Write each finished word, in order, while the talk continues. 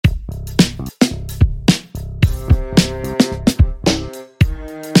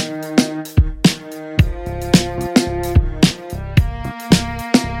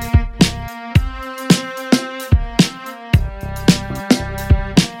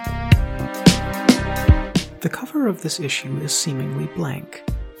The cover of this issue is seemingly blank,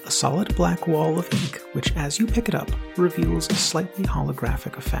 a solid black wall of ink which, as you pick it up, reveals a slightly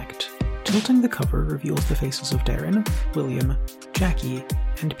holographic effect. Tilting the cover reveals the faces of Darren, William, Jackie,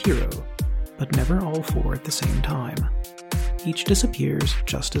 and Piero, but never all four at the same time. Each disappears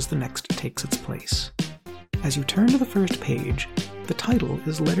just as the next takes its place. As you turn to the first page, the title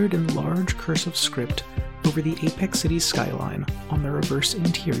is lettered in large cursive script over the Apex City skyline on the reverse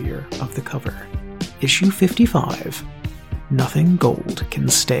interior of the cover. Issue 55, Nothing Gold Can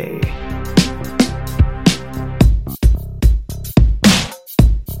Stay.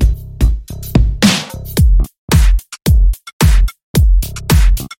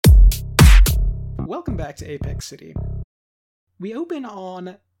 Welcome back to Apex City. We open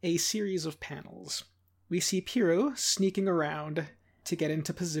on a series of panels. We see Piero sneaking around to get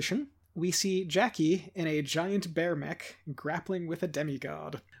into position. We see Jackie in a giant bear mech grappling with a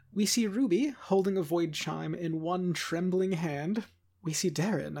demigod. We see Ruby holding a void chime in one trembling hand. We see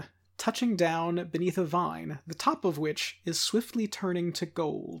Darren touching down beneath a vine, the top of which is swiftly turning to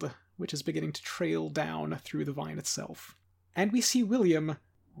gold, which is beginning to trail down through the vine itself. And we see William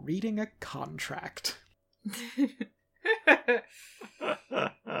reading a contract.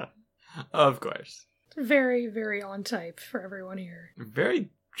 Of course. Very, very on type for everyone here.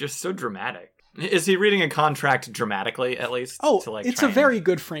 Very, just so dramatic. Is he reading a contract dramatically, at least? Oh, it's a very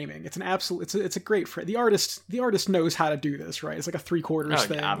good framing. It's an absolute. It's a great frame. The artist knows how to do this, right? It's like a 3/4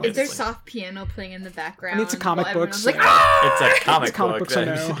 thing. Obviously. Is there soft piano playing in the background? I mean, it's a comic book. So... Like, It's a comic book. Books, I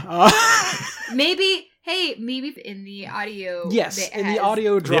know. Maybe in the audio. Yes, in the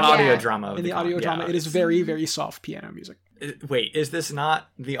audio drama. The audio drama. In the audio drama, it is very, very soft piano music. Wait, is this not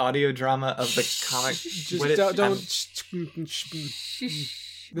the audio drama of the comic?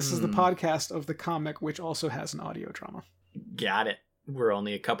 This is the podcast of the comic, which also has an audio drama. Got it. We're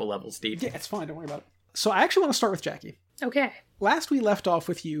only a couple levels deep. Yeah, it's fine. Don't worry about it. So I actually want to start with Jackie. Okay. Last we left off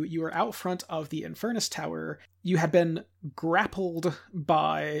with you, you were out front of the Infernus Tower. You had been grappled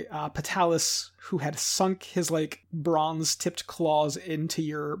by Patalis, who had sunk his, bronze-tipped claws into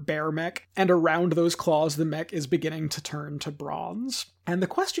your bear mech, and around those claws, the mech is beginning to turn to bronze. And the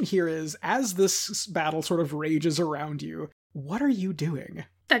question here is, as this battle sort of rages around you, what are you doing?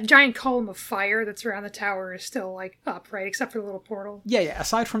 That giant column of fire that's around the tower is still, up, right? Except for the little portal. Yeah.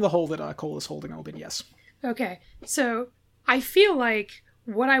 Aside from the hole that Cole is holding open, yes. Okay. So, I feel like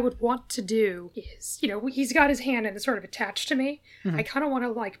what I would want to do is, he's got his hand and it's sort of attached to me. Mm-hmm. I kind of want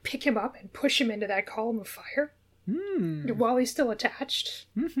to, pick him up and push him into that column of fire. While he's still attached.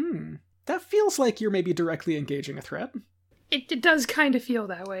 Mm-hmm. That feels like you're maybe directly engaging a threat. It does kind of feel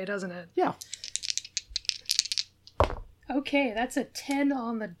that way, doesn't it? Yeah. Okay, that's a 10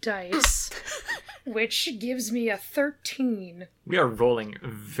 on the dice, which gives me a 13. We are rolling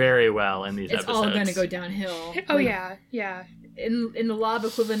very well in these episodes. It's all going to go downhill. Oh, yeah. In the lob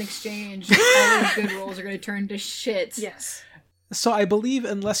equivalent exchange, all these good rolls are going to turn to shit. Yes. So I believe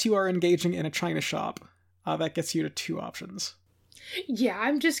unless you are engaging in a china shop, that gets you to 2 options. Yeah,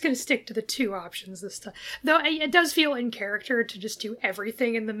 I'm just going to stick to the 2 options this time. Though it does feel in character to just do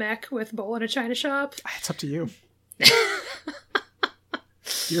everything in the mech with Bull in a china shop. It's up to you.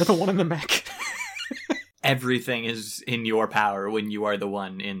 You're the one in the mech. Everything is in your power when you are the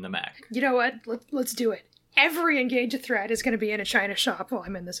one in the mech. You know what? Let's do it. Every engage threat is going to be in a china shop while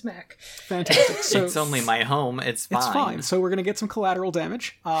I'm in this mech. Fantastic. So it's only my home. It's fine. It's fine. So we're going to get some collateral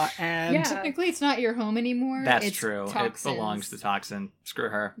damage. And technically, it's not your home anymore. That's it's true. Toxins. It belongs to Toxin. Screw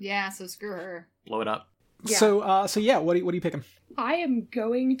her. Yeah, so screw her. Blow it up. Yeah. So what are you picking? I am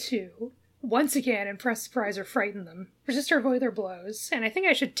going to once again impress, surprise, or frighten them, resist or avoid their blows, and I think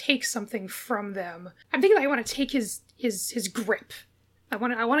I should take something from them. I'm thinking I want to take his grip. I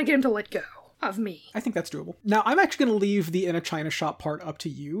want to get him to let go of me. I think that's doable. Now, I'm actually going to leave the in a china shop part up to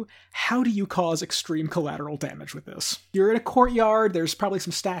you. How do you cause extreme collateral damage with this? You're in a courtyard, there's probably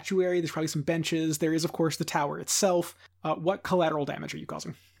some statuary, there's probably some benches, there is, of course, the tower itself. What collateral damage are you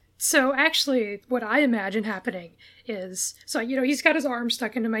causing? So actually, what I imagine happening is, he's got his arm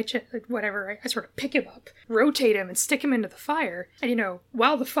stuck into my chest, whatever, I sort of pick him up, rotate him, and stick him into the fire. And,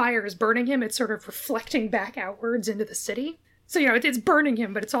 while the fire is burning him, it's sort of reflecting back outwards into the city. So, it's burning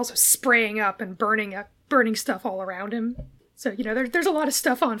him, but it's also spraying up and burning stuff all around him. So, there's a lot of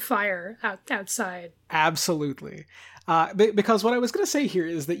stuff on fire outside. Absolutely. Because what I was going to say here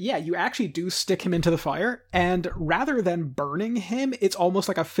is that, you actually do stick him into the fire, and rather than burning him, it's almost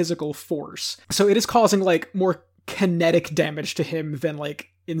like a physical force. So it is causing, more kinetic damage to him than,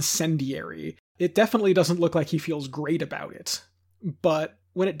 incendiary. It definitely doesn't look like he feels great about it. But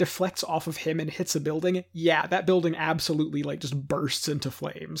when it deflects off of him and hits a building, that building absolutely, just bursts into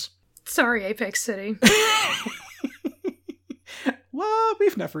flames. Sorry, Apex City. Well,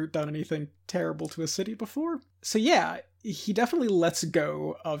 we've never done anything terrible to a city before. So yeah, he definitely lets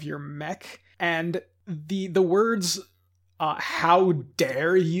go of your mech, and the words, how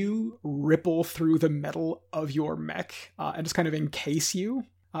dare you, ripple through the metal of your mech, and just kind of encase you.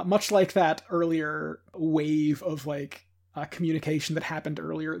 Much like that earlier wave of, like, communication that happened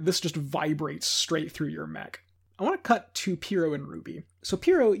earlier, this just vibrates straight through your mech. I want to cut to Pyro and Ruby. So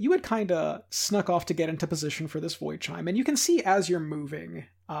Pyro, you had kind of snuck off to get into position for this void chime, and you can see as you're moving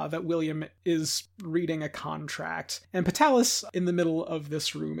that William is reading a contract, and Patalis in the middle of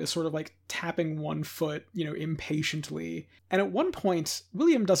this room is sort of like tapping one foot, impatiently. And at one point,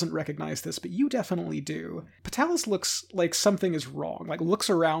 William doesn't recognize this, but you definitely do. Patalis looks like something is wrong, like looks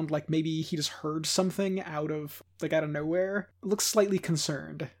around like maybe he just heard something out of nowhere, looks slightly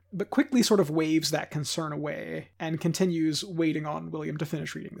concerned, but quickly sort of waves that concern away and continues waiting on William to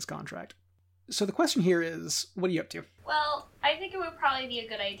finish reading this contract. So the question here is, what are you up to? Well, I think it would probably be a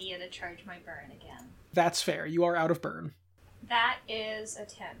good idea to charge my burn again. That's fair. You are out of burn. That is a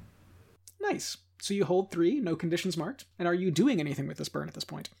 10. Nice. So you hold 3, no conditions marked. And are you doing anything with this burn at this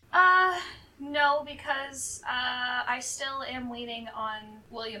point? No, because I still am waiting on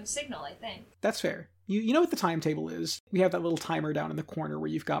William's signal, I think. That's fair. You know what the timetable is. We have that little timer down in the corner where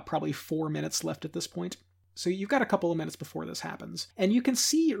you've got probably 4 minutes left at this point. So you've got a couple of minutes before this happens. And you can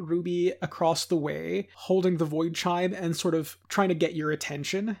see Ruby across the way holding the void chime and sort of trying to get your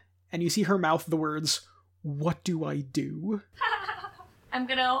attention. And you see her mouth the words, "What do I do?" I'm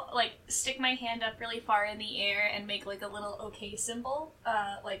gonna, stick my hand up really far in the air and make, a little okay symbol,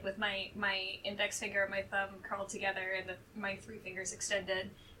 with my index finger and my thumb curled together and my 3 fingers extended,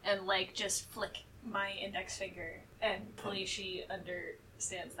 and, just flick my index finger. And hopefully she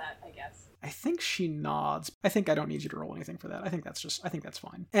understands that, I guess. I think she nods. I think I don't need you to roll anything for that. I think that's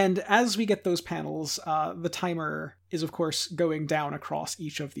fine. And as we get those panels, the timer is, of course, going down across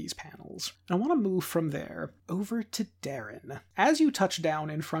each of these panels. And I want to move from there over to Darren. As you touch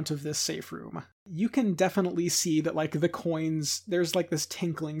down in front of this safe room, you can definitely see that, the coins, there's, this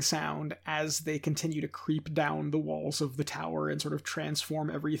tinkling sound as they continue to creep down the walls of the tower and sort of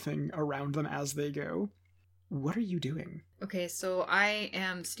transform everything around them as they go. What are you doing? Okay, so I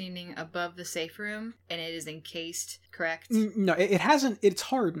am standing above the safe room, and it is encased, correct? No, it hasn't, it's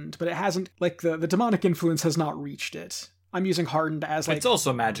hardened, but it hasn't, the demonic influence has not reached it. I'm using hardened as, It's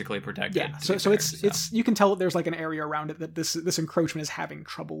also magically protected. Yeah, so it's you can tell that there's, an area around it that this encroachment is having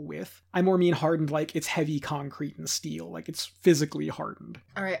trouble with. I more mean hardened, it's heavy concrete and steel, it's physically hardened.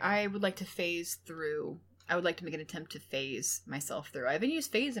 Alright, I would like to phase through. I would like to make an attempt to phase myself through. I haven't used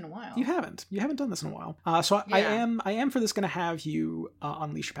phase in a while. You haven't done this in a while. So yeah. I am for this going to have you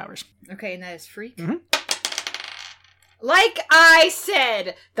unleash your powers. Okay, and that is freak. Mm-hmm. Like I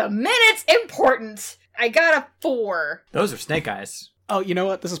said, the minute's important. I got a 4. Those are snake eyes. Oh, you know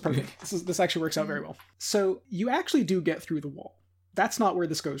what? This is perfect. This actually works out very well. So you actually do get through the wall. That's not where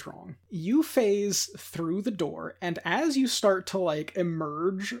this goes wrong. You phase through the door, and as you start to,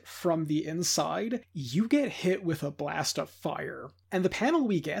 emerge from the inside, you get hit with a blast of fire. And the panel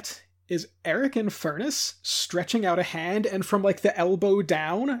we get is Eric and Furnace stretching out a hand, and from, the elbow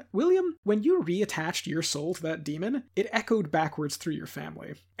down, William, when you reattached your soul to that demon, it echoed backwards through your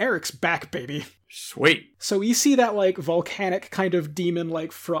family. Eric's back, baby. Sweet. So we see that, volcanic kind of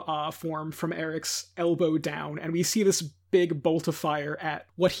demon-like form from Eric's elbow down, and we see this big bolt of fire at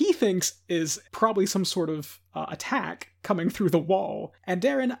what he thinks is probably some sort of attack coming through the wall. And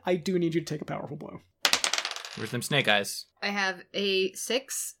Darren, I do need you to take a powerful blow. Where's them snake eyes? I have a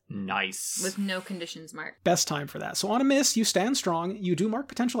 6. Nice. With no conditions marked. Best time for that. So on a miss, you stand strong. You do mark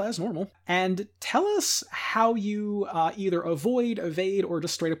potential as normal. And tell us how you either avoid, evade, or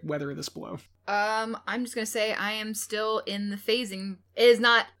just straight up weather this blow. I'm just gonna say I am still in the phasing. It is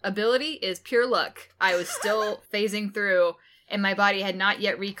not ability, it is pure luck. I was still phasing through, and my body had not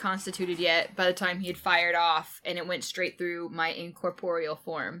yet reconstituted yet by the time he had fired off, and it went straight through my incorporeal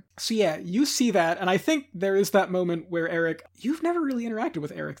form. So yeah, you see that, and I think there is that moment where Eric, you've never really interacted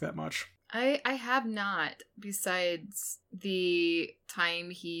with Eric that much. I have not, besides the time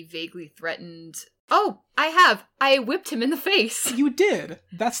he vaguely threatened... Oh, I have! I whipped him in the face! You did!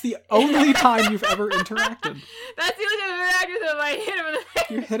 That's the only time you've ever interacted. That's the only time I've interacted with him, I hit him in the face!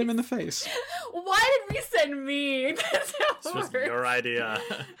 You hit him in the face. Why did we send me? That's how This was your idea.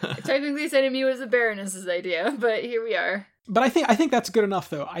 Technically sending me was the Baroness's idea, but here we are. But I think that's good enough,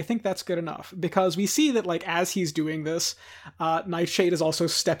 though. I think that's good enough, because we see that, as he's doing this, Nightshade is also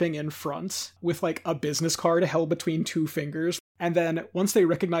stepping in front with, a business card held between 2 fingers. And then, once they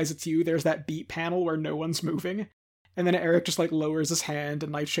recognize it's you, there's that beat panel where no one's moving. And then Eric just like lowers his hand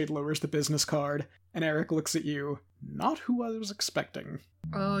and Nightshade lowers the business card. And Eric looks at you. Not who I was expecting.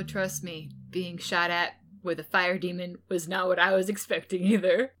 Oh, trust me, being shot at with a fire demon was not what I was expecting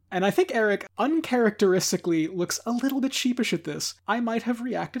either. And I think Eric uncharacteristically looks a little bit sheepish at this. I might have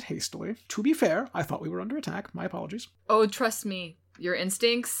reacted hastily. To be fair, I thought we were under attack. My apologies. Oh, trust me, your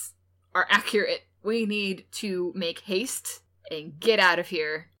instincts are accurate. We need to make haste and get out of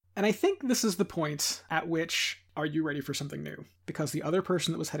here. And I think this is the point at which, are you ready for something new? Because the other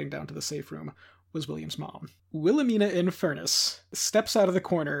person that was heading down to the safe room was William's mom. Wilhelmina Infernus steps out of the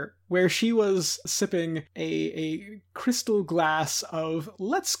corner where she was sipping a crystal glass of,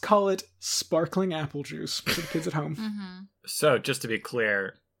 let's call it, sparkling apple juice for the kids at home. Mm-hmm. So, just to be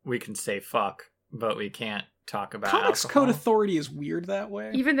clear, we can say fuck, but we can't talk about Comics alcohol. Code Authority is weird that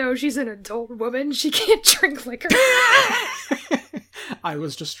way. Even though she's an adult woman, she can't drink liquor. I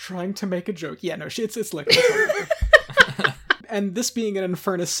was just trying to make a joke. Yeah, no, it's liquor. It's all liquor. And this being an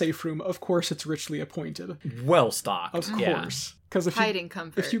Infernus safe room, of course it's richly appointed. Well stocked. Of Yeah. course. Because Hiding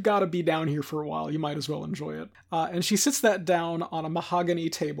comfort. if you gotta be down here for a while, you might as well enjoy it. And she sits that down on a mahogany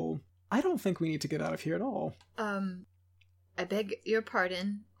table. I don't think we need to get out of here at all. I beg your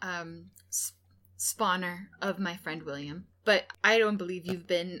pardon, spawner of my friend William, but I don't believe you've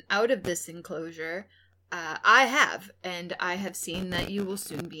been out of this enclosure. I have, and I have seen that you will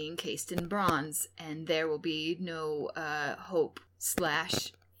soon be encased in bronze, and there will be no hope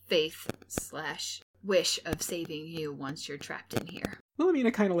 / faith / wish of saving you once you're trapped in here.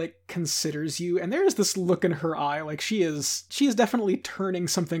 Wilhelmina kind of like considers you, and there is this look in her eye, like she is definitely turning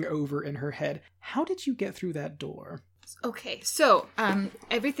something over in her head. How did you get through that door? Okay, so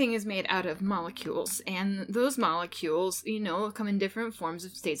everything is made out of molecules, and those molecules, come in different forms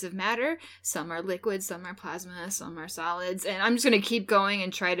of states of matter. Some are liquid, some are plasma, some are solids, and I'm just going to keep going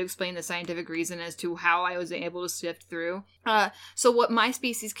and try to explain the scientific reason as to how I was able to sift through. So what my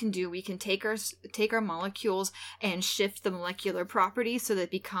species can do, we can take our molecules and shift the molecular properties so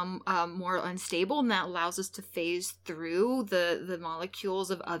that they become more unstable, and that allows us to phase through the molecules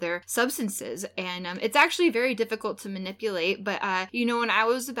of other substances. And it's actually very difficult to manipulate, but when I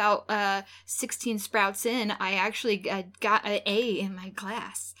was about 16 sprouts in, I actually got an A in my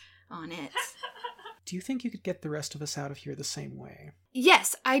class on it. Do you think you could get the rest of us out of here the same way?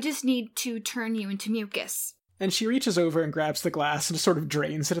 Yes, I just need to turn you into mucus. And she reaches over and grabs the glass and just sort of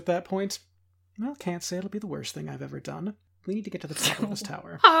drains it at that point. Well, can't say it'll be the worst thing I've ever done. We need to get to the top of this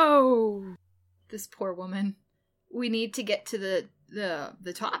tower. Oh! This poor woman. We need to get to the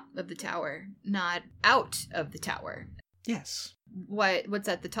top of the tower, not out of the tower. Yes. What's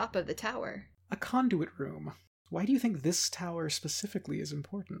at the top of the tower? A conduit room. Why do you think this tower specifically is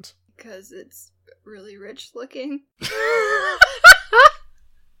important? Because it's really rich looking.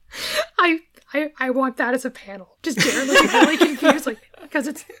 I want that as a panel. Just Darren looking really confused, like, because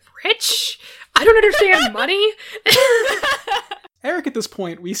it's rich? I don't understand money. Eric, at this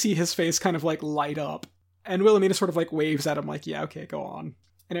point, we see his face kind of like light up. And Wilhelmina sort of like waves at him like, yeah, okay, go on.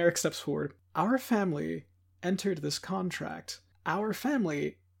 And Eric steps forward. Our family entered this contract. Our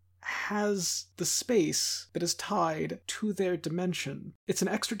family has the space that is tied to their dimension. It's an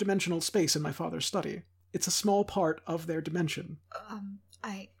extra-dimensional space in my father's study. It's a small part of their dimension. I'm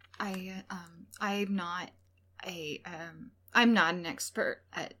not an expert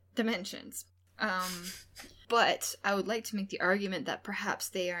at dimensions. But I would like to make the argument that perhaps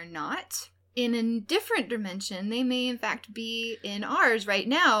they are not. In a different dimension, they may in fact be in ours right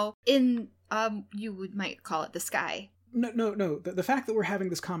now, in, might call it the sky. No. The fact that we're having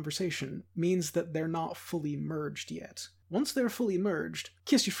this conversation means that they're not fully merged yet. Once they're fully merged,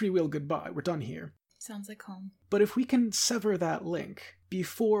 kiss your free will goodbye, we're done here. Sounds like home. But if we can sever that link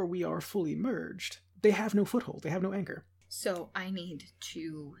before we are fully merged, they have no foothold, they have no anchor. So I need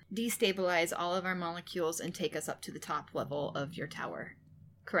to destabilize all of our molecules and take us up to the top level of your tower.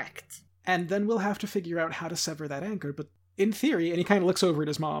 Correct. And then we'll have to figure out how to sever that anchor, but in theory, and he kind of looks over at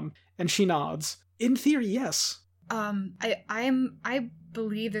his mom, and she nods, in theory, yes. I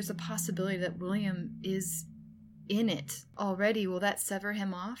believe there's a possibility that William is in it already. Will that sever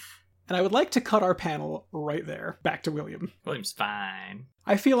him off? And I would like to cut our panel right there, back to William. William's fine.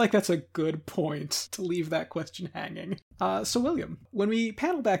 I feel like that's a good point to leave that question hanging. So William, when we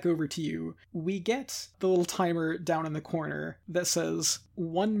panel back over to you, we get the little timer down in the corner that says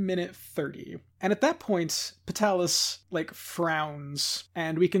 1 minute 30. And at that point, Patalis, frowns,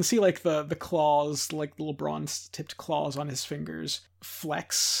 and we can see, the claws, little bronze-tipped claws on his fingers,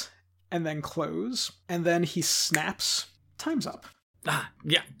 flex, and then close, and then he snaps. Time's up.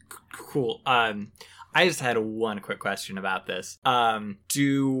 Yeah, cool. I just had one quick question about this.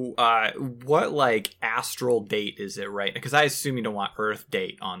 What like astral date is it, right? Because I assume you don't want Earth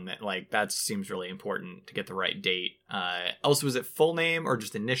date on that. Like that seems really important to get the right date. Also, is it full name or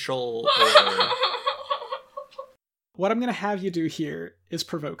just initial? Or... What I'm going to have you do here is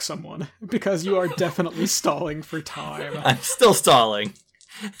provoke someone, because you are definitely stalling for time. I'm still stalling.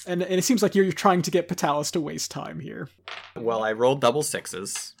 And it seems like you're trying to get Patalis to waste time here. Well, I rolled double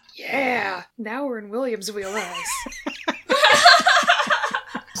sixes. Yeah, now we're in William's wheelhouse.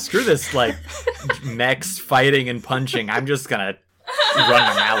 Screw this, like, mechs fighting and punching. I'm just gonna run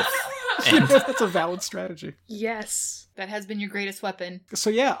my mouth. And... That's a valid strategy. Yes. That has been your greatest weapon. So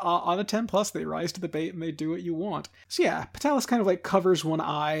yeah, on a 10+, they rise to the bait and they do what you want. So yeah, Patalis kind of like covers one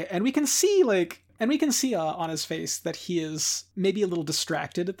eye, and we can see on his face that he is maybe a little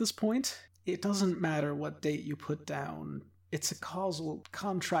distracted at this point. It doesn't matter what date you put down. It's a causal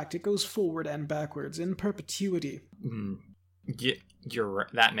contract. It goes forward and backwards in perpetuity.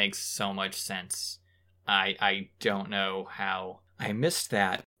 That makes so much sense. I don't know how I missed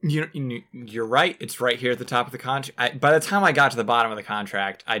that. You're right. It's right here at the top of the contract. By the time I got to the bottom of the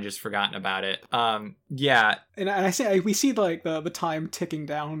contract, I just forgotten about it. Yeah. And I say we see like the time ticking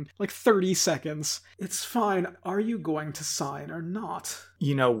down, like 30 seconds. It's fine. Are you going to sign or not?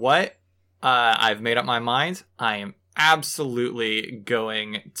 You know what? I've made up my mind. I am absolutely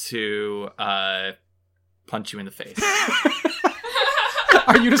going to punch you in the face.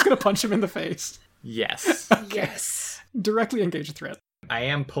 Are you just going to punch him in the face? Yes. Okay. Yes. Directly engage a threat. I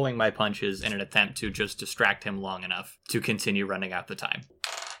am pulling my punches in an attempt to just distract him long enough to continue running out the time.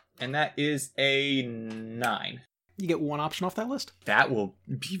 And that is a 9. You get one option off that list. That will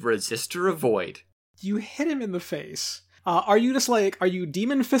be resist or avoid. You hit him in the face. Are you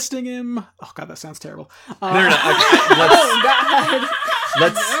demon fisting him? Oh god, that sounds terrible. No. Okay, Oh god.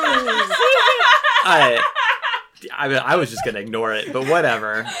 Let's. I was just gonna ignore it, but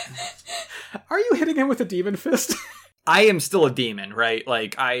whatever. Are you hitting him with a demon fist? I am still a demon, right?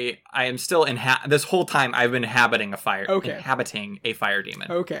 Like I am still this whole time I've been inhabiting a fire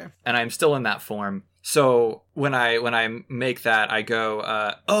demon. Okay. And I'm still in that form. So when I make that, I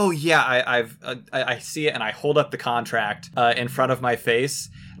go, oh yeah, I see it, and I hold up the contract in front of my face,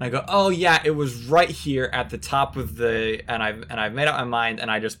 and I go, oh yeah, it was right here at the top of and I've made up my mind, and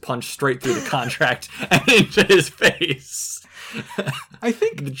I just punch straight through the contract and into his face. I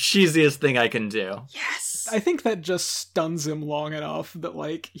think the cheesiest thing I can do. Yes. I think that just stuns him long enough that,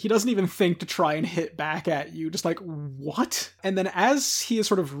 like, he doesn't even think to try and hit back at you. Just like, what? And then as he is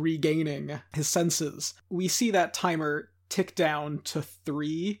sort of regaining his senses, we see that timer tick down to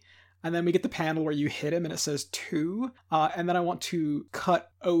 3. And then we get the panel where you hit him and it says 2. And then I want to cut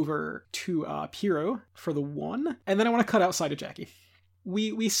over to Piro for the 1. And then I want to cut outside of Jackie.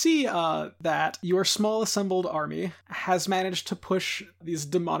 We see that your small assembled army has managed to push these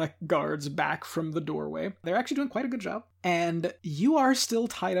demonic guards back from the doorway. They're actually doing quite a good job. And you are still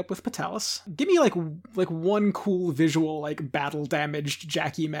tied up with Patalis. Give me like one cool visual, like battle damaged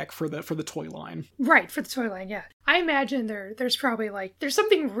Jackie mech for the toy line. Right, for the toy line, yeah. I imagine there's probably there's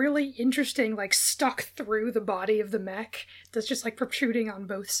something really interesting stuck through the body of the mech that's just protruding on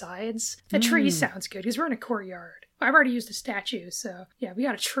both sides. A tree sounds good because we're in a courtyard. I've already used a statue, so yeah, we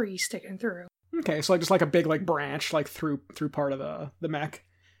got a tree sticking through. Okay, so just a big branch through part of the mech.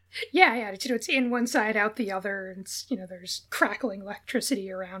 Yeah, it's in one side, out the other, and there's crackling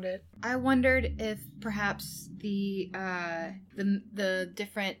electricity around it. I wondered if perhaps the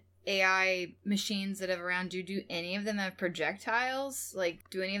different AI machines that have around you, do any of them have projectiles?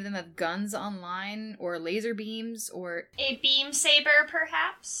 Do any of them have guns online or laser beams or a beam saber,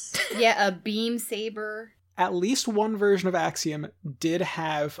 perhaps? Yeah, a beam saber. At least one version of Axiom did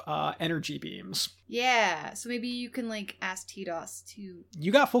have energy beams. Yeah, so maybe you can ask TDOS to...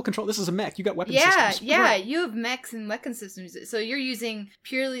 You got full control. This is a mech. You got weapon systems. Yeah, right. You have mechs and weapon systems. So you're using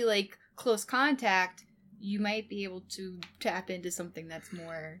purely close contact. You might be able to tap into something that's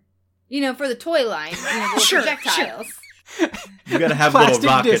more, for the toy line, Sure, projectiles. Sure. You gotta have little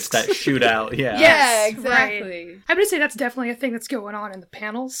rockets that shoot out. Yeah. Yeah, exactly. Right. I'm gonna say that's definitely a thing that's going on in the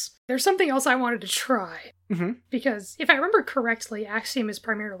panels. There's something else I wanted to try. Mm-hmm. Because if I remember correctly, Axiom is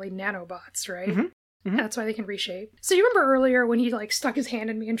primarily nanobots, right? Mm-hmm. Mm-hmm. That's why they can reshape. So you remember earlier when he stuck his hand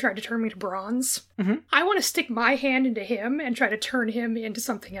in me and tried to turn me to bronze? Mm-hmm. I want to stick my hand into him and try to turn him into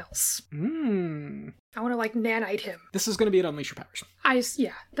something else. I want to nanite him. This is going to be an Unleash Your Powers.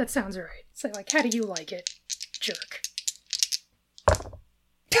 Yeah, that sounds right. So how do you like it, jerk?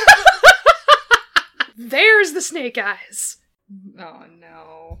 There's the snake eyes. Oh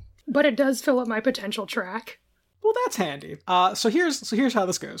no. But it does fill up my potential track. Well, that's handy. So here's how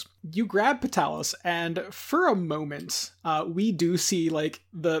this goes. You grab Patalis, and for a moment, we do see like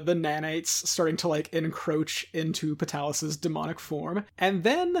the nanites starting to like encroach into Patalis's demonic form, and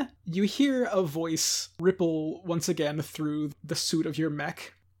then you hear a voice ripple once again through the suit of your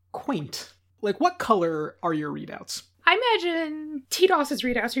mech. Quaint. Like, what color are your readouts? I imagine T-DOS's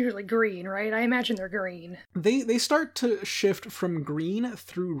readouts are usually green, right? I imagine they're green. They start to shift from green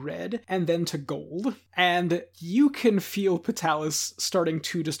through red and then to gold. And you can feel Patalis starting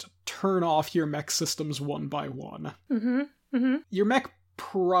to just turn off your mech systems one by one. Mm-hmm. Mm-hmm. Your mech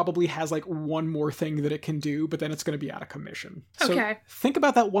probably has like one more thing that it can do, but then it's going to be out of commission. So Okay. think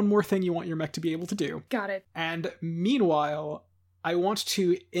about that one more thing you want your mech to be able to do. Got it. And meanwhile, I want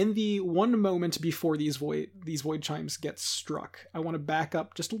to, in the one moment before these void chimes get struck, I want to back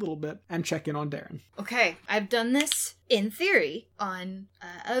up just a little bit and check in on Darren. Okay, I've done this in theory on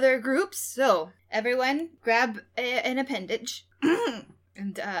other groups. So everyone, grab an appendage,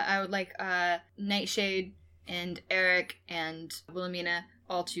 and I would like Nightshade and Eric and Wilhelmina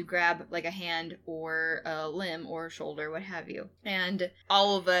all to grab like a hand or a limb or a shoulder, what have you. And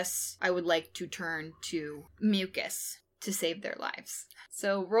all of us, I would like to turn to Mucus to save their lives.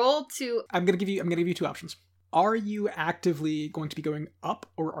 So roll to... I'm gonna give you two options. Are you actively going to be going up,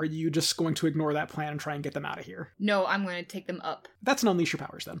 or are you just going to ignore that plan and try and get them out of here? No, I'm going to take them up. That's an unleash your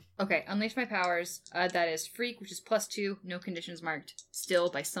powers then. Okay, unleash my powers. That is Freak, which is +2, no conditions marked. Still,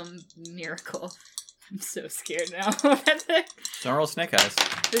 by some miracle. I'm so scared now. Don't roll snake eyes.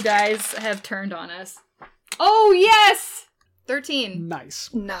 The dice have turned on us. Oh, yes! 13.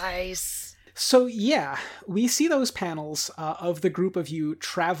 Nice. Nice. So yeah, we see those panels of the group of you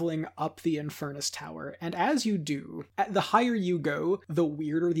traveling up the Infernus Tower, and as you do, the higher you go, the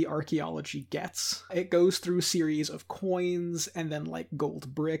weirder the archaeology gets. It goes through a series of coins, and then like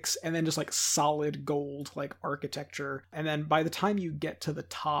gold bricks, and then just like solid gold like architecture, and then by the time you get to the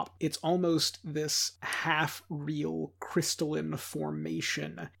top, it's almost this half-real crystalline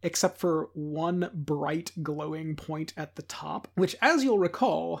formation, except for one bright glowing point at the top, which, as you'll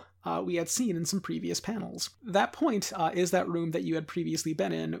recall, we had seen in some previous panels. That point is that room that you had previously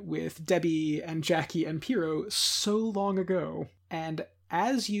been in with Debbie and Jackie and Piero so long ago. And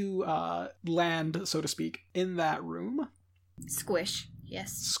as you land, so to speak, in that room... Squish.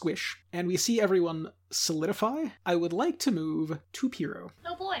 Yes. Squish. And we see everyone solidify. I would like to move to Piero.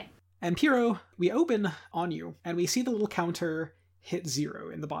 Oh boy. And Piero, we open on you, and we see the little counter hit 0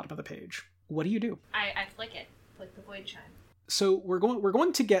 in the bottom of the page. What do you do? I flick it. Flick the void chime. So we're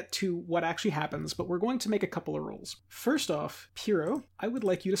going to get to what actually happens, but we're going to make a couple of rolls. First off, Piero, I would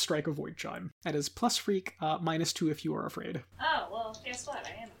like you to strike a void chime. That is plus freak, -2 if you are afraid. Oh, well, guess what?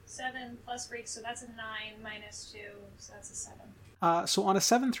 I am 7 plus freak, so that's a 9 -2, so that's a 7. So on a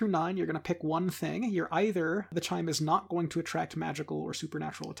 7 through 9, you're going to pick one thing. You're either the chime is not going to attract magical or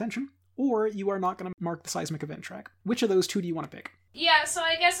supernatural attention, or you are not going to mark the seismic event track. Which of those two do you want to pick? Yeah, so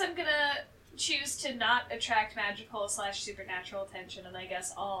I guess I'm gonna choose to not attract magical / supernatural attention, and I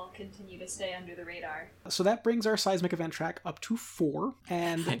guess I'll continue to stay under the radar. So that brings our seismic event track up to 4,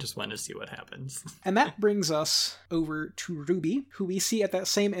 and I just want to see what happens. and that brings us over to Ruby, who we see at that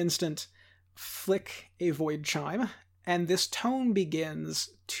same instant flick a void chime, and this tone begins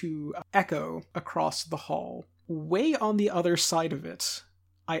to echo across the hall. Way on the other side of it,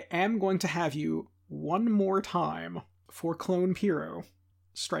 I am going to have you one more time for Clone Piero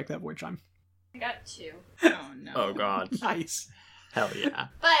strike that void chime. I got 2. Oh, no. Oh god. Nice. Hell yeah.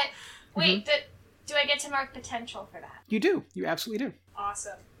 But, wait, do I get to mark potential for that? You do. You absolutely do.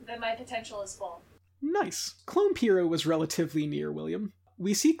 Awesome. Then my potential is full. Nice. Clone Piero was relatively near William.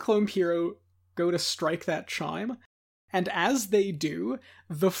 We see Clone Piero go to strike that chime, and as they do,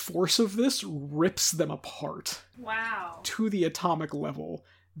 the force of this rips them apart Wow. to the atomic level.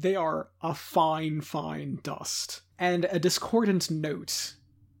 They are a fine, fine dust. And a discordant note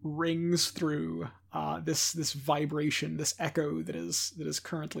rings through this vibration, this echo that is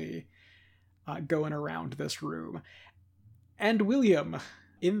currently going around this room. And William,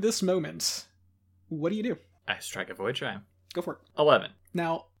 in this moment, what do you do? I strike a void chime. Go for it. 11.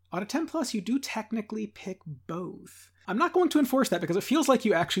 Now, on a 10 plus, you do technically pick both. I'm not going to enforce that because it feels like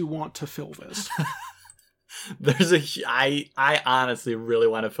you actually want to fill this. I honestly really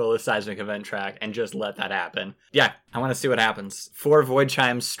want to fill the seismic event track and just let that happen. Yeah, I want to see what happens. 4 void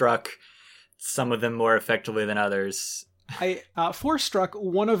chimes struck, some of them more effectively than others. 4 struck,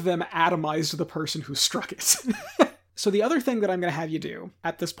 one of them atomized the person who struck it. So the other thing that I'm going to have you do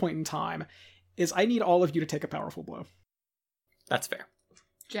at this point in time is I need all of you to take a powerful blow. That's fair.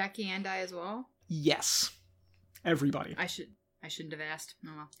 Jackie and I as well? Yes. Everybody. I shouldn't have asked.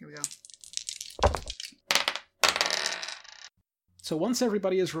 Oh well, here we go. So once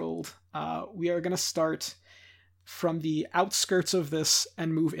everybody is rolled, we are going to start from the outskirts of this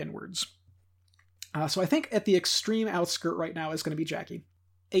and move inwards. So I think at the extreme outskirt right now is going to be Jackie.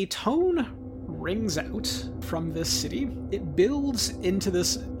 A tone rings out from this city. It builds into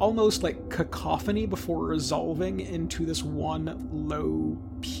this almost like cacophony before resolving into this one low,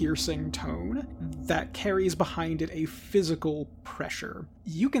 piercing tone that carries behind it a physical pressure.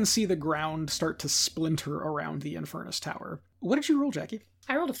 You can see the ground start to splinter around the Infernus Tower. What did you roll, Jackie?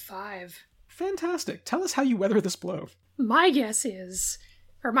 I rolled a 5. Fantastic. Tell us how you weather this blow. My guess is,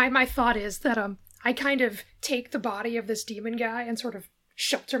 or my thought is that I kind of take the body of this demon guy and sort of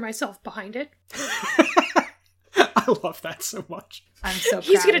shelter myself behind it. I love that so much. I'm so proud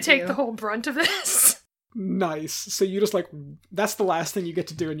He's gonna of take you. the whole brunt of this. Nice. So you just that's the last thing you get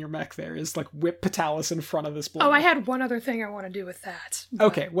to do in your mech there is whip Patalis in front of this blow. Oh, I had one other thing I want to do with that. but-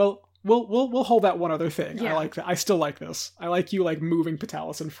 Okay, well, we'll hold that one other thing. I Yeah. like that. I still like this. I like you moving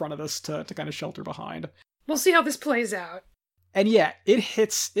Patalis in front of this to kind of shelter behind. We'll see how this plays out. And yeah, it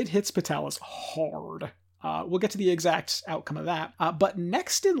hits Patalis hard. We'll get to the exact outcome of that. But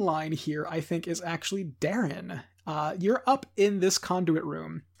next in line here, I think, is actually Darren. You're up in this conduit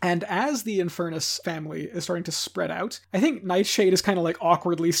room, and as the Infernus family is starting to spread out, I think Nightshade is kind of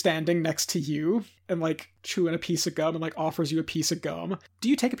awkwardly standing next to you and chewing a piece of gum and offers you a piece of gum. Do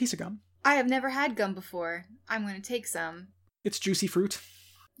you take a piece of gum? I have never had gum before. I'm going to take some It's juicy fruit.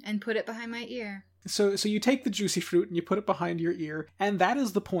 and put it behind my ear. So you take the juicy fruit and you put it behind your ear, and that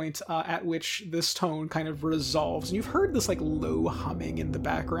is the point at which this tone kind of resolves. And you've heard this low humming in the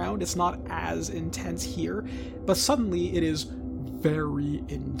background. It's not as intense here, but suddenly it is very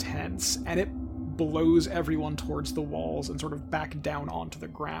intense, and it blows everyone towards the walls and sort of back down onto the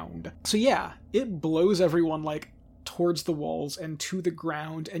ground. So yeah, it blows everyone towards the walls and to the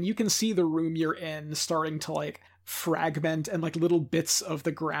ground, and you can see the room you're in starting to fragment, and little bits of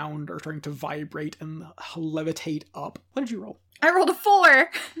the ground are starting to vibrate and levitate up. What did you roll? I rolled a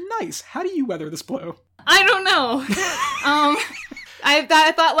 4. Nice. How do you weather this blow? I don't know. I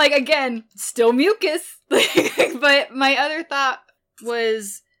thought again, still mucus. But my other thought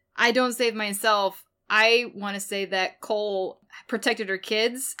was, I don't save myself. I want to say that Cole protected her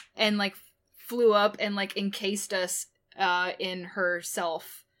kids and flew up and encased us in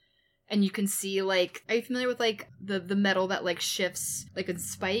herself. And you can see are you familiar with the metal that shifts in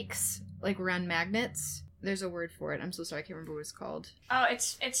spikes around magnets? There's a word for it. I'm so sorry, I can't remember what it's called. Oh,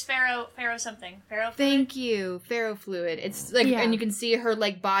 it's Pharaoh something. Pharaoh. Thank you, ferrofluid. It's Yeah. and you can see her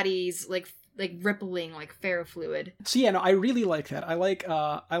bodies rippling like ferrofluid. So yeah, no, I really like that. I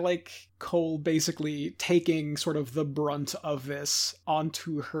like Cole basically taking sort of the brunt of this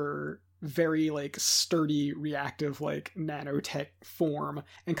onto her very sturdy reactive nanotech form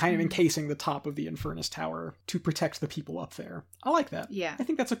and kind of encasing the top of the Infernus Tower to protect the people up there. I like that. Yeah. I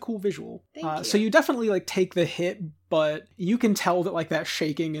think that's a cool visual. Thank you. So you definitely take the hit, but you can tell that that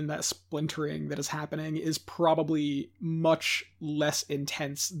shaking and that splintering that is happening is probably much less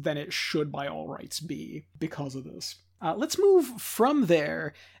intense than it should by all rights be because of this. Let's move from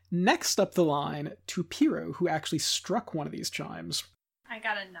there next up the line to Piro, who actually struck one of these chimes. I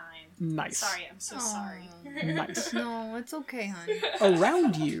got a 9. Nice. Sorry, I'm so sorry. Nice. No, it's okay, hon.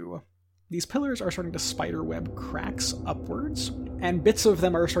 Around you, these pillars are starting to spiderweb cracks upwards, and bits of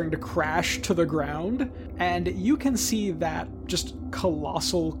them are starting to crash to the ground, and you can see that just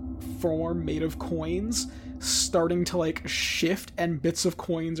colossal form made of coins starting to shift, and bits of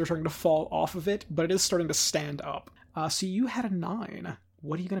coins are starting to fall off of it, but it is starting to stand up. So you had a 9.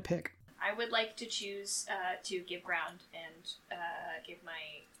 What are you going to pick? I would like to choose to give ground and give my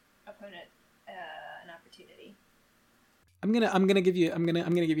opponent an opportunity. I'm gonna give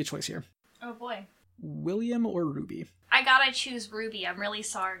you a choice here. Oh boy. William or Ruby? I gotta choose Ruby. I'm really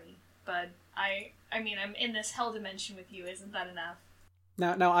sorry, but I mean I'm in this hell dimension with you. Isn't that enough?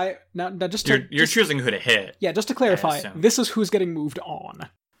 Now just You're choosing who to hit. Yeah, just to clarify, assume. this is who's getting moved on.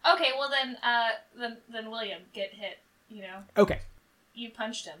 Okay, well then William get hit. You know, Okay. you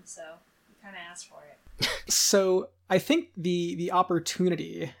punched him, so you kind of asked for it. So I think the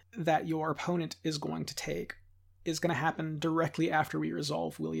opportunity that your opponent is going to take is going to happen directly after we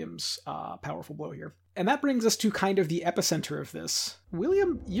resolve William's powerful blow here. And that brings us to kind of the epicenter of this.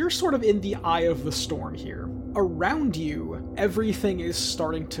 William, you're sort of in the eye of the storm here. Around you, everything is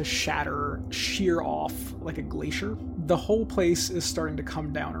starting to shatter, shear off like a glacier. The whole place is starting to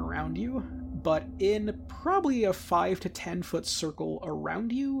come down around you, but in probably a 5 to 10 foot circle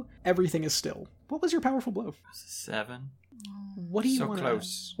around you, everything is still. What was your powerful blow? 7. What do you So want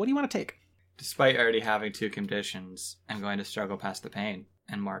close. What do you want to take? Despite already having 2 conditions, I'm going to struggle past the pain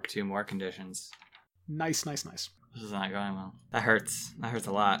and mark 2 more conditions. Nice. This is not going well. That hurts. That hurts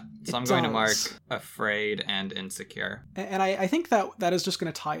a lot. So I'm It going to mark does. afraid and insecure. And I think that is just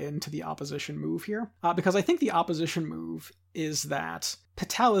going to tie into the opposition move here, because I think the opposition move is that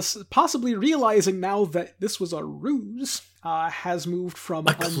Pitalis, possibly realizing now that this was a ruse, has moved from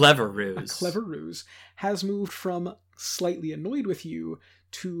A clever ruse. Has moved from slightly annoyed with you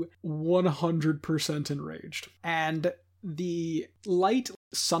to 100% enraged. And the light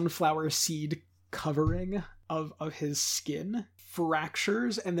sunflower seed covering of his skin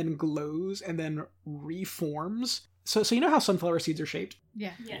fractures and then glows and then reforms. So you know how sunflower seeds are shaped?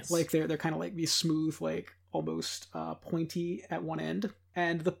 Yeah. Yes. Like they're kind of like these smooth, like almost pointy at one end.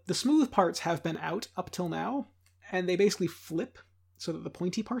 And the smooth parts have been out up till now, and they basically flip so that the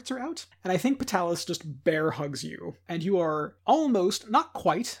pointy parts are out. And I think Pitalis just bear hugs you, and you are almost, not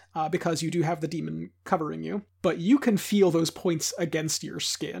quite, because you do have the demon covering you, but you can feel those points against your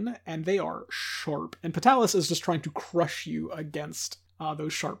skin, and they are sharp. And Pitalis is just trying to crush you against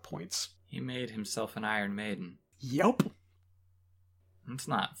those sharp points. He made himself an Iron Maiden. Yup. It's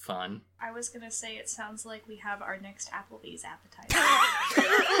not fun. I was gonna say it sounds like we have our next Applebee's appetizer.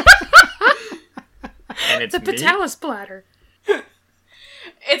 And it's The me? Pitalis platter.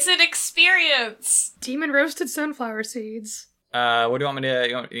 It's an experience! Demon roasted sunflower seeds. What do you want me to...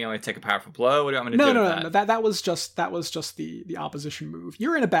 You want me to take a powerful blow? What do you want me to do No. with that? That was just the opposition move.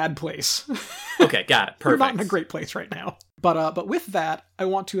 You're in a bad place. Okay, got it. You're Perfect. not in a great place right now. But with that, I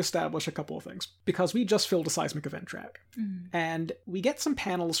want to establish a couple of things, because we just filled a seismic event track. And we get some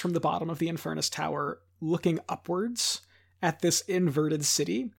panels from the bottom of the Infernus Tower looking upwards at this inverted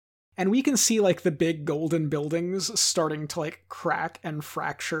city. And we can see, like, the big golden buildings starting to, like, crack and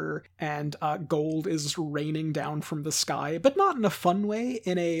fracture, and gold is raining down from the sky, but not in a fun way,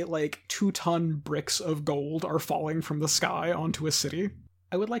 in a, like, 2-ton bricks of gold are falling from the sky onto a city.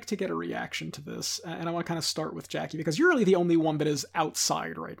 I would like to get a reaction to this, and I want to kind of start with Jackie, because you're really the only one that is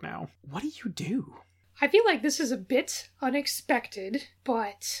outside right now. What do you do? I feel like this is a bit unexpected,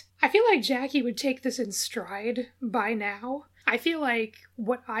 but I feel like Jackie would take this in stride by now. I feel like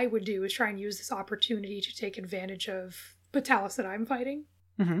what I would do is try and use this opportunity to take advantage of Pitalis that I'm fighting.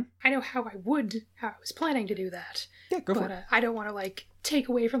 Mm-hmm. I know how I was planning to do that. Yeah, go for But it. I don't want to, like, take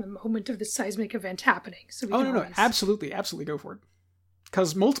away from the moment of the seismic event happening. So we Oh, can no, always... absolutely go for it.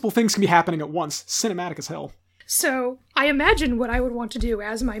 Because multiple things can be happening at once. Cinematic as hell. So I imagine what I would want to do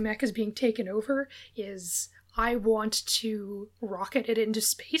as my mech is being taken over is I want to rocket it into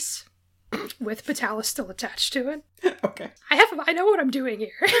space with Pitalis still attached to it. Okay. I know what I'm doing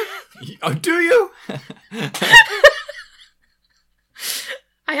here. Oh, do you?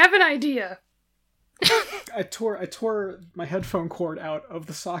 I have an idea. I tore my headphone cord out of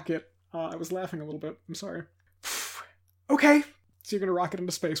the socket. I was laughing a little bit. I'm sorry. Okay. So you're going to rocket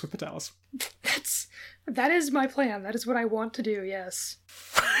into space with Pitalis. That is my plan. That is what I want to do, yes.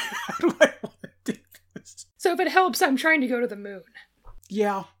 How do I want to do this? So if it helps, I'm trying to go to the moon.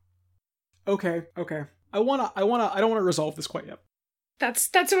 Yeah. Okay. I don't want to resolve this quite yet. That's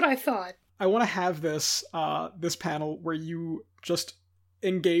what I thought. I want to have this panel where you just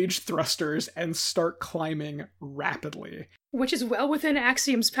engage thrusters and start climbing rapidly. Which is well within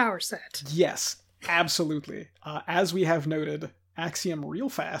Axiom's power set. Yes, absolutely. As we have noted, Axiom real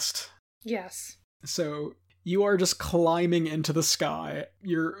fast. Yes. So you are just climbing into the sky.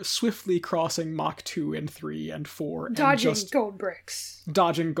 You're swiftly crossing Mach 2 and 3 and 4. Dodging and just gold bricks.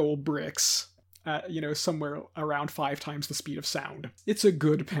 dodging gold bricks. Somewhere around 5 times the speed of sound. It's a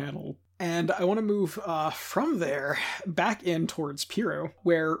good panel. And I want to move from there back in towards Pyro,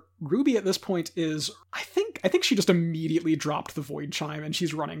 where Ruby at this point is, I think she just immediately dropped the Void Chime and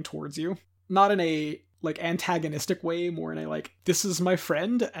she's running towards you. Not in a, like, antagonistic way, more in a, like, this is my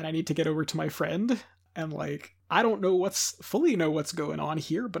friend and I need to get over to my friend. And, like, I don't fully know what's going on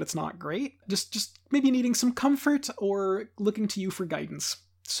here, but it's not great. Just maybe needing some comfort or looking to you for guidance.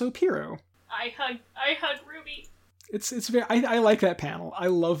 So, Pyro. I hug Ruby. It's very, I like that panel. I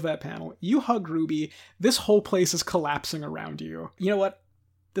love that panel. You hug Ruby. This whole place is collapsing around you. You know what?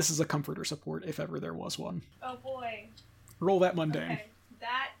 This is a comforter support, if ever there was one. Oh boy. Roll that mundane. Okay.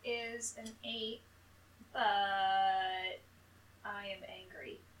 That is an 8, but I am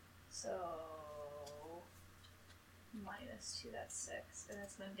angry. So -2, that's 6. And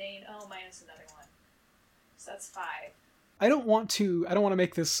that's mundane. Oh, minus another 1. So that's 5. I don't want to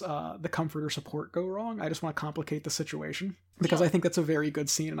make this the comforter support go wrong. I just want to complicate the situation because Yeah. I think that's a very good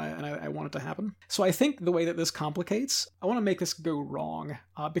scene and I want it to happen. So I think the way that this complicates, I want to make this go wrong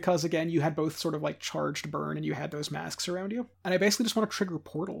because again, you had both sort of like charged burn and you had those masks around you. And I basically just want to trigger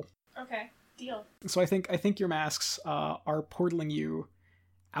portal. Okay, deal. So I think your masks are portaling you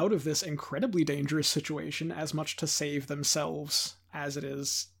out of this incredibly dangerous situation, as much to save themselves as it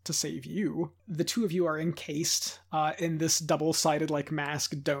is to save you. The two of you are encased in this double-sided like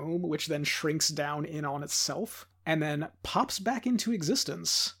mask dome, which then shrinks down in on itself and then pops back into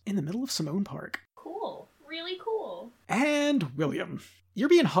existence in the middle of Simone Park. Cool. Really cool. And William, you're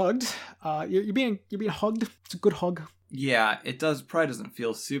being hugged. You're being hugged. It's a good hug. Yeah, it probably doesn't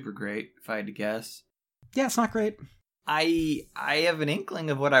feel super great, if I had to guess. Yeah, it's not great. I have an inkling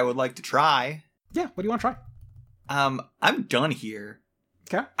of what I would like to try. Yeah, what do you want to try? I'm done here.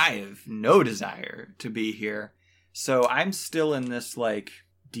 Okay. I have no desire to be here. So I'm still in this, like,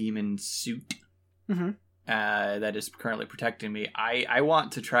 demon suit that is currently protecting me. I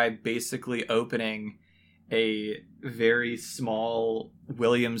want to try basically opening a very small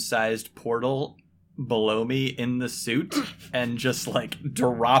William-sized portal below me in the suit and just, like,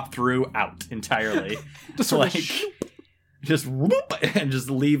 drop through out entirely. Just like... Just whoop, and just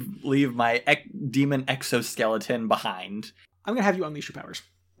leave my demon exoskeleton behind. I'm gonna have you unleash your powers.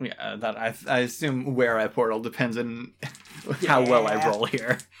 Yeah, that I assume where I portal depends on how well I roll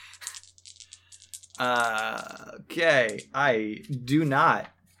here. Okay, I do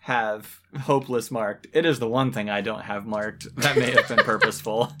not have hopeless marked. It is the one thing I don't have marked. That may have been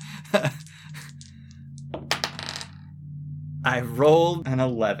purposeful. I rolled an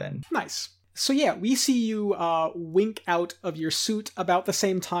 11. Nice. So yeah, we see you wink out of your suit about the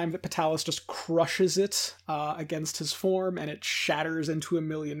same time that Patalis just crushes it against his form, and it shatters into a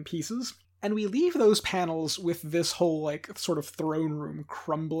million pieces. And we leave those panels with this whole, like, sort of throne room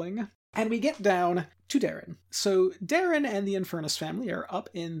crumbling. And we get down to Darren. So Darren and the Infernus family are up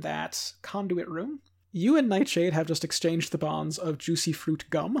in that conduit room. You and Nightshade have just exchanged the bonds of juicy fruit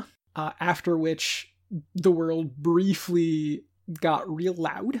gum, after which the world briefly got real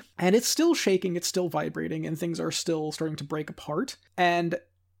loud, and it's still shaking, it's still vibrating, and things are still starting to break apart. And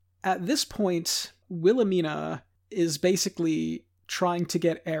at this point, Wilhelmina is basically trying to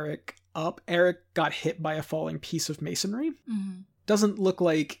get Eric up. Eric got hit by a falling piece of masonry. Doesn't look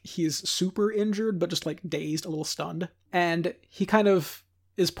like he's super injured, but just like dazed, a little stunned. And he kind of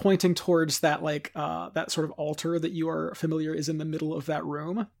is pointing towards that, like, that sort of altar that you are familiar is in the middle of that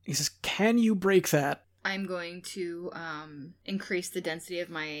room. He says, "Can you break that?" I'm going to increase the density of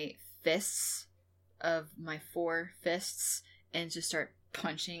my fists, of my 4 fists, and just start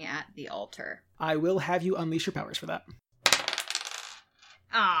punching at the altar. I will have you unleash your powers for that.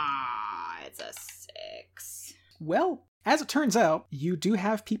 It's a 6. Well, as it turns out, you do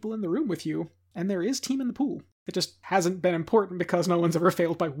have people in the room with you, and there is team in the pool. It just hasn't been important because no one's ever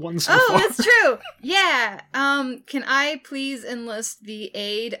failed by 1 so far. That's true! Yeah! Can I please enlist the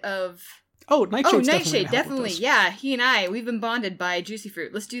aid of... Nightshade, definitely. Yeah, he and I, we've been bonded by Juicy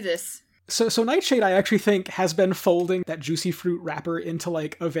Fruit. Let's do this. So Nightshade, I actually think, has been folding that Juicy Fruit wrapper into,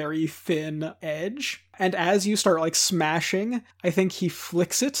 like, a very thin edge. And as you start, like, smashing, I think he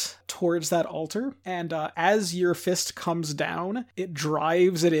flicks it towards that altar. And as your fist comes down, it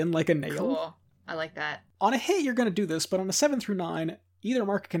drives it in like a nail. Cool. I like that. On a hit, you're going to do this, but on a 7 through 9, either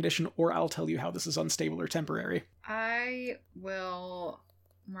mark a condition or I'll tell you how this is unstable or temporary. I will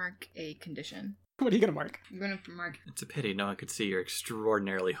mark a condition. What are you going to mark? I'm going to mark... It's a pity no one could see your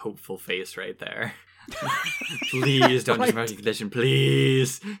extraordinarily hopeful face right there. Please don't just mark a condition,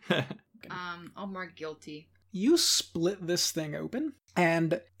 please. I'll mark guilty. You split this thing open,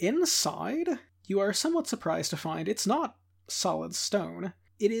 and inside, you are somewhat surprised to find it's not solid stone.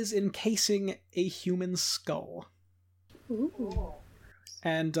 It is encasing a human skull. Ooh.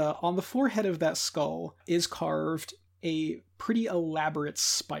 And on the forehead of that skull is carved a pretty elaborate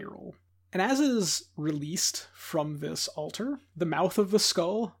spiral. And as it is released from this altar, the mouth of the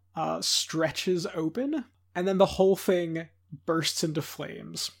skull stretches open, and then the whole thing bursts into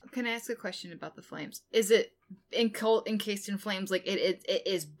flames. Can I ask a question about the flames? Is it encased in flames, like it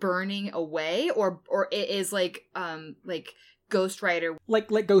is burning away, or it is like Ghost Rider,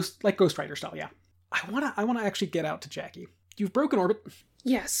 like Ghost Rider style? Yeah. I wanna actually get out to Jackie. You've broken orbit.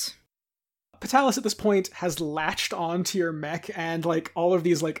 Yes. Patalis at this point has latched onto your mech, and like all of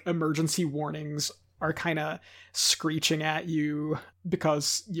these like emergency warnings are kind of screeching at you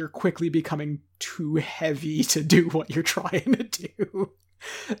because you're quickly becoming too heavy to do what you're trying to do.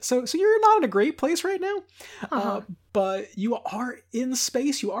 So you're not in a great place right now, but you are in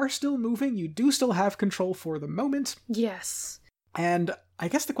space. You are still moving. You do still have control for the moment. Yes. And I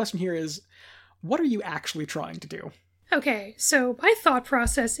guess the question here is, what are you actually trying to do? Okay, so my thought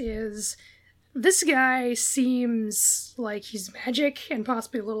process is, this guy seems like he's magic and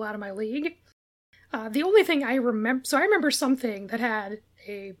possibly a little out of my league. The only thing I remember... So I remember something that had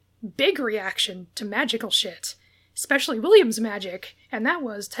a big reaction to magical shit. especially William's magic, and that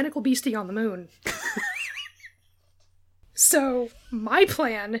was Tentacle Beastie on the moon. So, my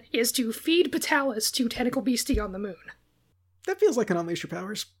plan is to feed Patalis to Tentacle Beastie on the moon. That feels like an Unleash Your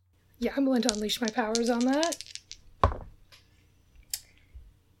Powers. Yeah, I'm willing to unleash my powers on that.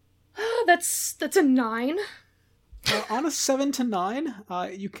 That's a 9. On a 7 to 9,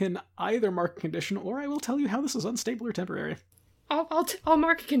 you can either mark a condition, or I will tell you how this is unstable or temporary. I'll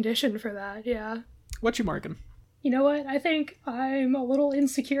mark a condition for that, yeah. What you marking? You know what? I think I'm a little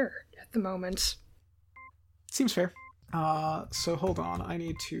insecure at the moment. Seems fair. So hold on, I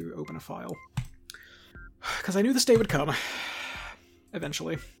need to open a file. Because I knew this day would come.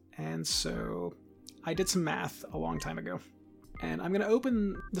 Eventually. And so I did some math a long time ago. And I'm going to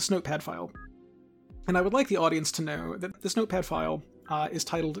open this notepad file. And I would like the audience to know that this notepad file is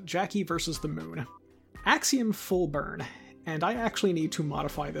titled Jackie versus the Moon. Axiom full burn. And I actually need to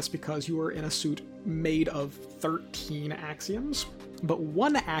modify this because you are in a suit made of 13 axioms. But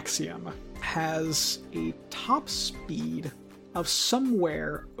one axiom has a top speed of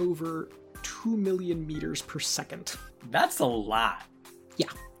somewhere over 2 million meters per second. That's a lot.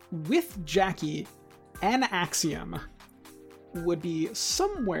 Yeah. With Jackie, an axiom would be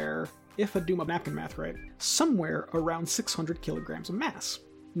somewhere, if I do my napkin math right, somewhere around 600 kilograms of mass.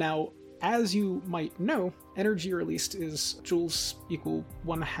 Now, as you might know, energy released is joules equal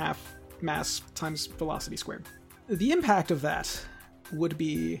 1/2 mass times velocity squared. The impact of that would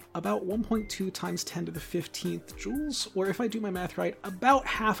be about 1.2 times 10 to the 15th joules, or if I do my math right, about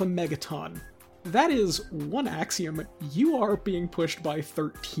half a megaton. That is one axiom. You are being pushed by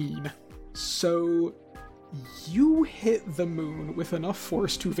 13. So you hit the moon with enough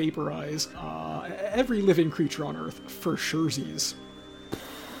force to vaporize every living creature on Earth for surezies.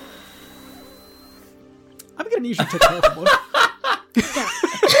 I'm gonna need you to take care of one.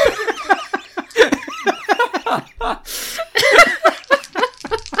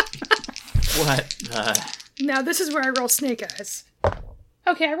 What the... Now this is where I roll snake eyes.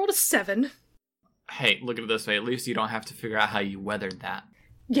 Okay, I rolled a 7. Hey, look at it this way. At least you don't have to figure out how you weathered that.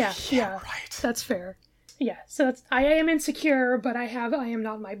 Yeah, Right. that's fair. Yeah, so I am insecure, but I am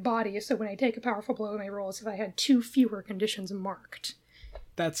not my body, so when I take a powerful blow, my roll is if I had 2 fewer conditions marked.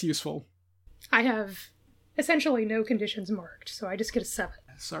 That's useful. I have essentially no conditions marked, so I just get a 7.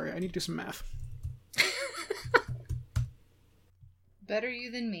 Sorry, I need to do some math. Better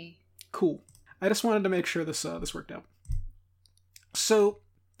you than me. Cool. I just wanted to make sure this worked out. So,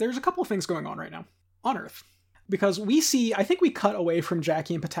 there's a couple of things going on right now on Earth. Because I think we cut away from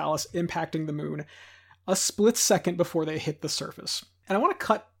Jackie and Patalis impacting the moon a split second before they hit the surface. And I want to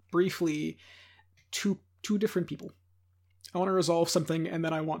cut briefly to two different people. I want to resolve something, and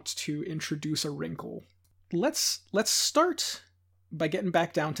then I want to introduce a wrinkle. Let's start by getting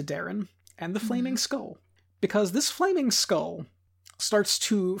back down to Darren and the flaming skull. Because this flaming skull starts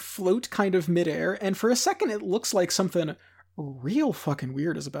to float kind of midair, and for a second it looks like something real fucking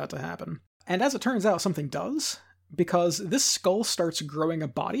weird is about to happen. And as it turns out, something does, because this skull starts growing a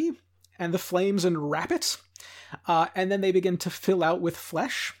body, and the flames enwrap it, and then they begin to fill out with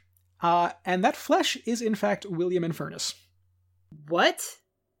flesh, and that flesh is in fact William Infernus. What?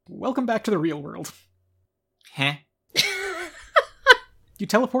 Welcome back to the real world. Heh. You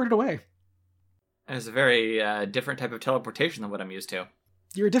teleported away. It's a very different type of teleportation than what I'm used to.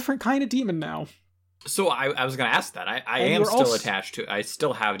 You're a different kind of demon now. So I was going to ask that. I And am you're still also- attached to... I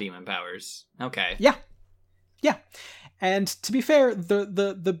still have demon powers. Okay. Yeah. And to be fair,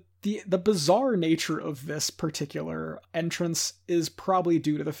 the bizarre nature of this particular entrance is probably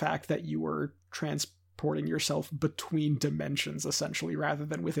due to the fact that you were transporting yourself between dimensions, essentially, rather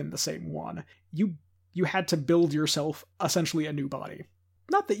than within the same one. You had to build yourself essentially a new body.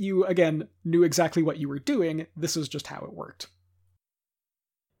 Not that you, again, knew exactly what you were doing, this is just how it worked.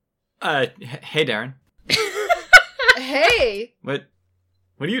 Hey, Darren. Hey! What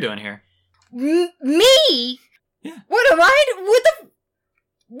are you doing here? Me? Yeah. What am I?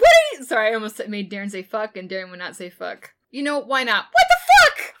 What are you? Sorry, I almost made Darren say fuck, and Darren would not say fuck. You know, why not? What the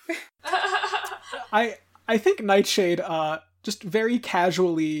fuck? I think Nightshade just very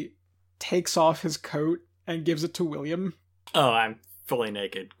casually takes off his coat and gives it to William. Oh, I'm fully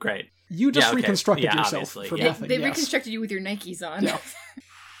naked. Great. You just Yeah, okay. reconstructed Yeah, yourself obviously, for yeah. nothing. They yes. reconstructed you with your Nikes on. Yeah.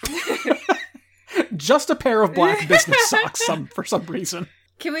 Just a pair of black business socks for some reason.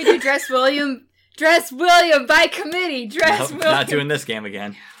 Can we do Dress William? Dress William by committee. Dress Nope, William. not doing this game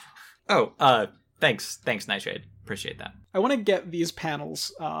again. Oh, thanks, Nightshade. Appreciate that. I want to get these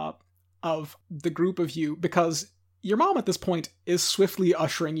panels of the group of you, because Your mom at this point is swiftly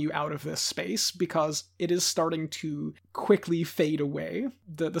ushering you out of this space because it is starting to quickly fade away.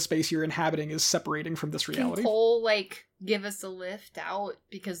 The space you're inhabiting is separating from this reality. Can Cole, like, give us a lift out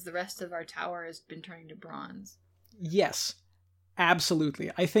because the rest of our tower has been turning to bronze? Yes, absolutely.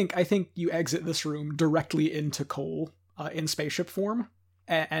 I think you exit this room directly into Cole in spaceship form.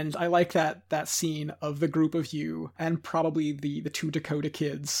 And I like that scene of the group of you and probably the two Dakota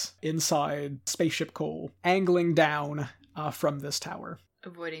kids inside Spaceship Cole angling down from this tower.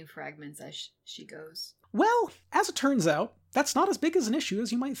 Avoiding fragments as she goes. Well, as it turns out, that's not as big as an issue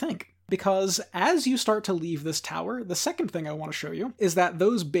as you might think. Because as you start to leave this tower, the second thing I want to show you is that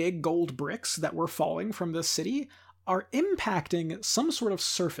those big gold bricks that were falling from this city are impacting some sort of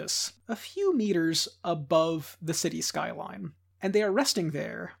surface a few meters above the city skyline. And they are resting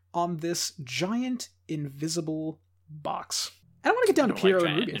there on this giant invisible box. I don't want to get down to Piero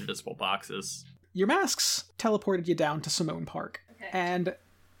and Ruby. Invisible boxes. Your masks teleported you down to Simone Park. Okay. And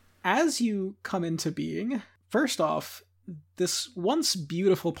as you come into being, first off, this once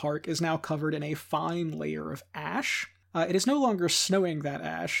beautiful park is now covered in a fine layer of ash. It is no longer snowing that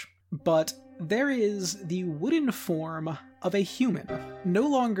ash, but there is the wooden form of a human. No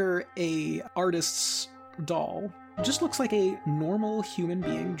longer a artist's doll. Just looks like a normal human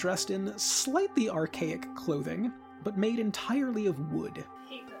being dressed in slightly archaic clothing, but made entirely of wood.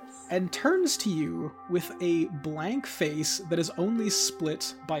 Hate this. And turns to you with a blank face that is only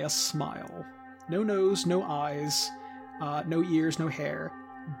split by a smile. No nose, no eyes, no ears, no hair,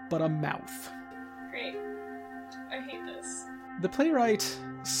 but a mouth. Great. I hate this. The playwright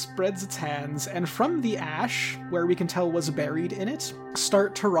spreads its hands, and from the ash, where we can tell was buried in it,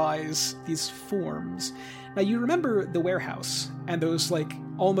 start to rise these forms. Now, you remember the warehouse, and those, like,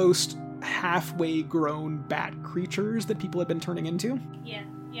 almost halfway grown bat creatures that people had been turning into? Yeah,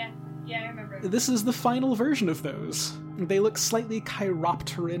 I remember. This is the final version of those. They look slightly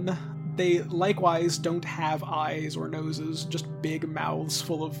chiropteran. They likewise don't have eyes or noses, just big mouths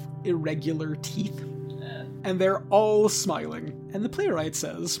full of irregular teeth. And they're all smiling. And the playwright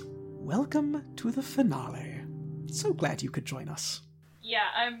says, "Welcome to the finale. So glad you could join us." Yeah,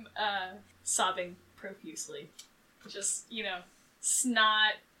 I'm sobbing profusely. Just,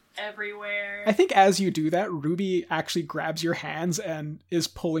 snot everywhere. I think as you do that, Ruby actually grabs your hands and is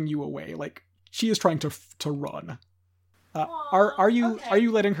pulling you away. Like, she is trying to run. Are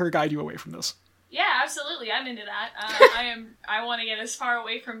you letting her guide you away from this? Yeah, absolutely. I'm into that. I want to get as far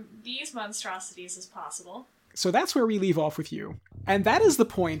away from these monstrosities as possible. So that's where we leave off with you. And that is the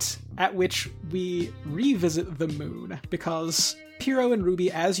point at which we revisit the moon, because Piero and Ruby,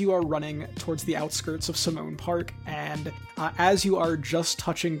 as you are running towards the outskirts of Simone Park, and as you are just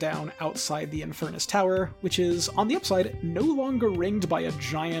touching down outside the Infernus Tower, which is, on the upside, no longer ringed by a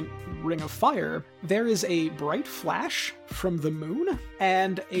giant ring of fire, there is a bright flash from the moon,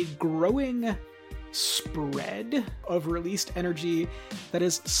 and a growing spread of released energy that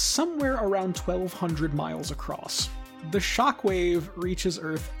is somewhere around 1,200 miles across. The shockwave reaches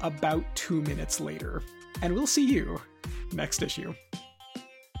Earth about 2 minutes later, and we'll see you next issue.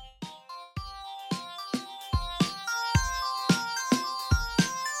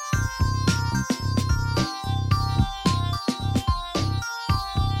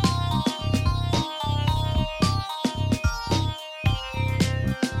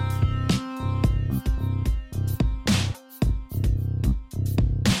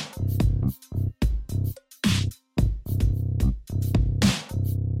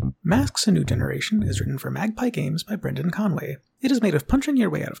 Masks: A New Generation is written for Magpie Games by Brendan Conway. It is made of punching your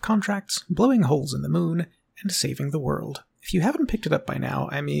way out of contracts, blowing holes in the moon, and saving the world. If you haven't picked it up by now,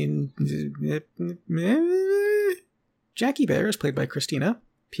 I mean... Jackie Bear is played by Christina,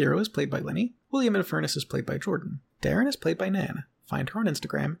 Piero is played by Lenny, William Infernus is played by Jordan, Darren is played by Nan. Find her on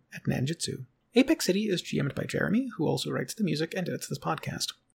Instagram at Nanjitsu. Apex City is GM'd by Jeremy, who also writes the music and edits this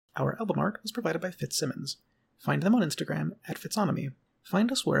podcast. Our album art was provided by Fitzsimmons. Find them on Instagram at Fitzonomy.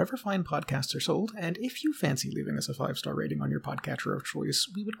 Find us wherever fine podcasts are sold, and if you fancy leaving us a 5-star rating on your podcatcher of choice,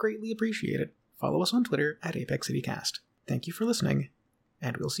 we would greatly appreciate it. Follow us on Twitter at Apex City Cast. Thank you for listening,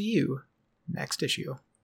 and we'll see you next issue.